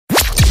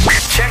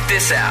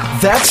this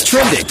out. That's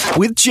Trending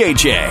with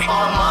JJ.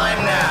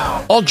 Online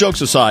now. All jokes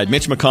aside,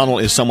 Mitch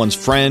McConnell is someone's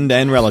friend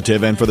and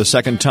relative, and for the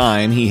second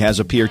time, he has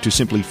appeared to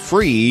simply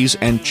freeze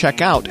and check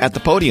out at the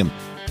podium.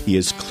 He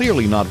is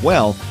clearly not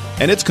well,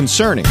 and it's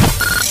concerning.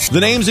 The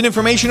names and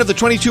information of the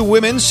 22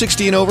 women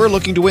 60 and over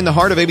looking to win the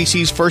heart of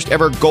ABC's first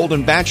ever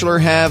Golden Bachelor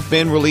have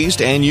been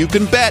released, and you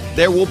can bet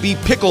there will be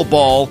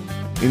pickleball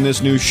in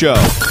this new show.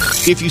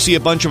 If you see a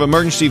bunch of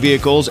emergency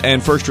vehicles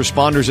and first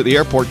responders at the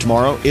airport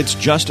tomorrow, it's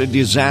just a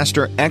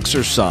disaster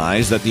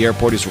exercise that the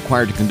airport is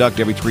required to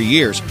conduct every 3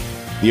 years.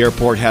 The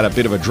airport had a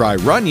bit of a dry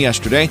run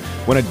yesterday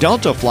when a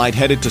Delta flight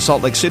headed to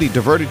Salt Lake City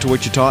diverted to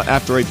Wichita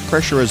after a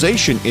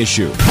pressurization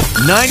issue.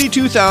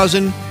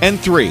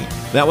 92,003.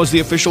 That was the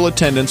official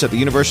attendance at the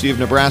University of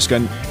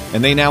Nebraska,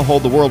 and they now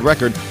hold the world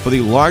record for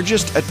the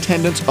largest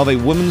attendance of a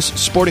women's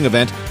sporting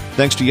event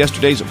thanks to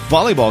yesterday's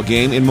volleyball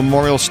game in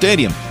Memorial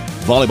Stadium.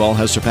 Volleyball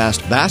has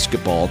surpassed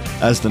basketball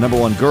as the number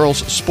one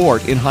girls'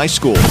 sport in high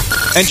school.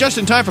 And just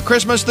in time for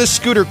Christmas, this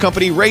scooter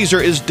company, Razor,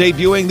 is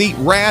debuting the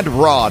Rad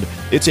Rod.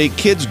 It's a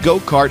kid's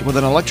go-kart with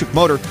an electric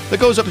motor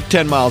that goes up to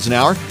 10 miles an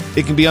hour.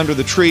 It can be under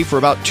the tree for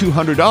about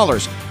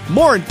 $200.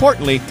 More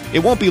importantly, it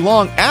won't be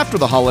long after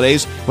the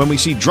holidays when we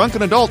see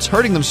drunken adults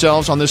hurting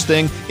themselves on this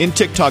thing in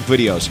TikTok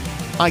videos.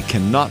 I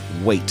cannot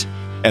wait.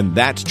 And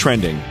that's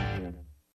Trending.